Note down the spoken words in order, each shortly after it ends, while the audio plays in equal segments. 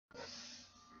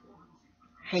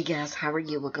Hey guys, how are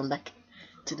you? Welcome back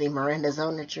to the Miranda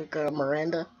Zone. It's your girl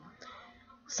Miranda.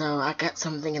 So I got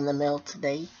something in the mail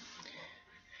today.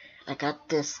 I got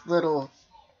this little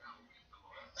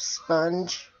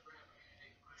sponge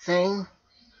thing.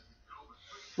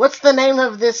 What's the name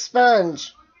of this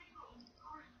sponge?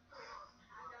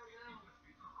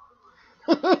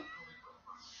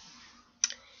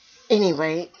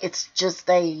 Anyway, it's just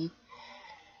a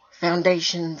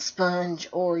foundation sponge,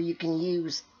 or you can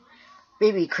use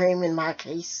BB cream. In my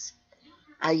case,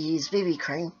 I use BB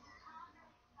cream.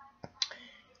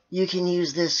 You can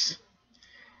use this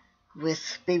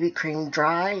with BB cream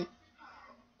dry,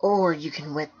 or you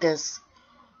can wet this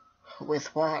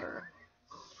with water.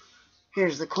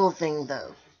 Here's the cool thing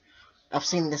though. I've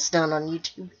seen this done on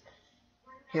YouTube,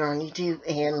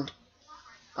 and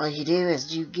all you do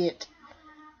is you get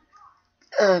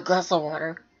a glass of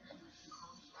water.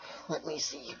 Let me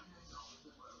see.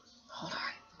 Hold on.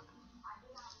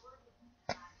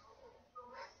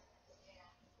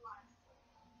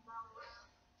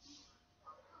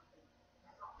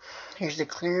 Here's a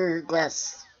clear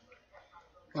glass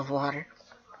of water.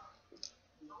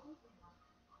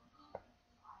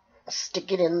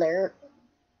 Stick it in there.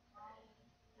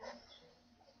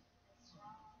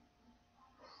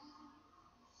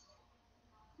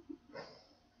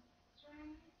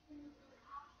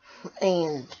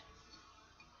 And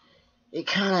it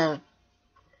kind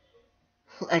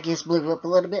of, I guess, blew up a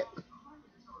little bit.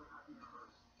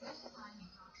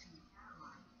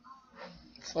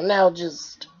 So now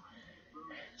just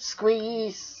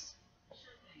squeeze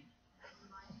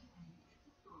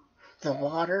the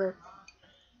water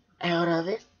out of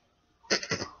it.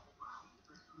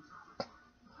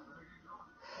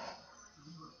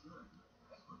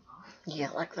 Yeah,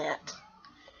 like that.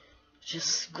 Just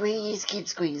squeeze, keep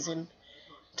squeezing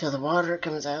till the water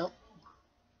comes out.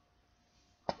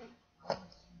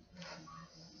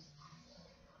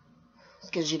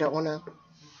 Because you don't want to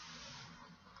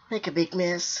make a big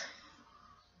mess.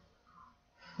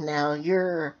 Now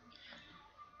your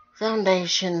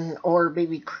foundation or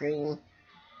BB cream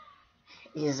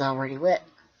is already wet.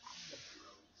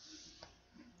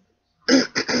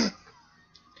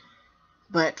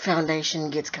 But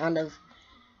foundation gets kind of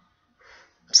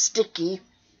sticky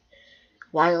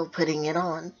while putting it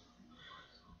on.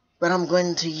 But I'm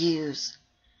going to use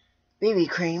BB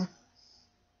cream.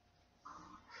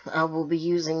 I will be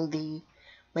using the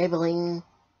Maybelline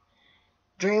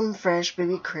Dream Fresh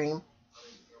BB cream.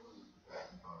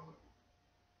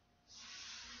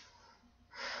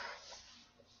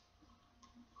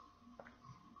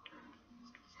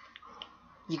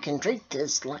 You can treat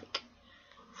this like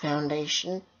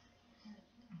foundation.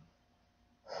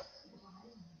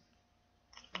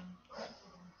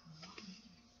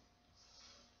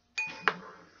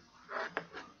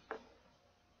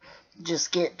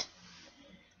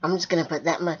 I'm just going to put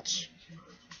that much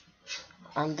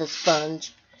on the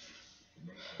sponge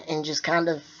and just kind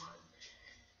of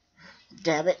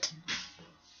dab it.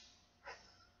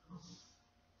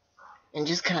 And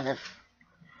just kind of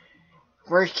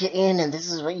work it in, and this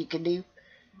is what you can do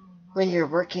when you're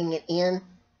working it in.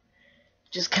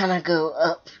 Just kind of go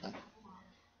up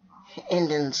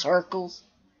and in circles.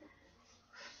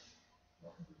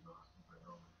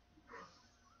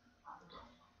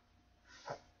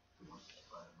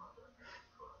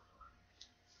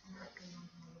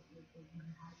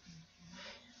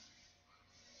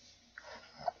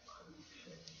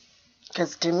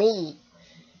 Because to me,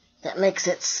 that makes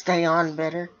it stay on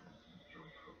better.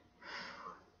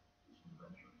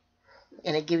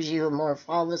 And it gives you a more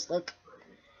flawless look.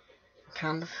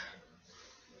 Kind of.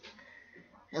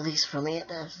 At least for me it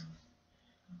does.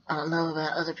 I don't know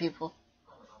about other people.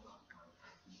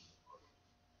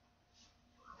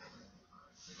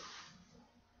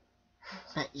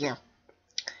 But yeah.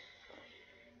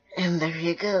 And there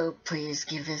you go. Please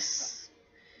give this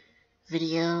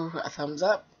video a thumbs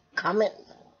up. Comment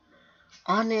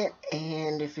on it.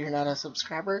 And if you're not a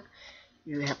subscriber,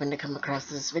 you happen to come across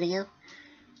this video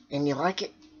and you like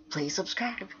it, please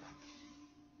subscribe.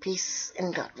 Peace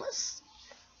and God bless.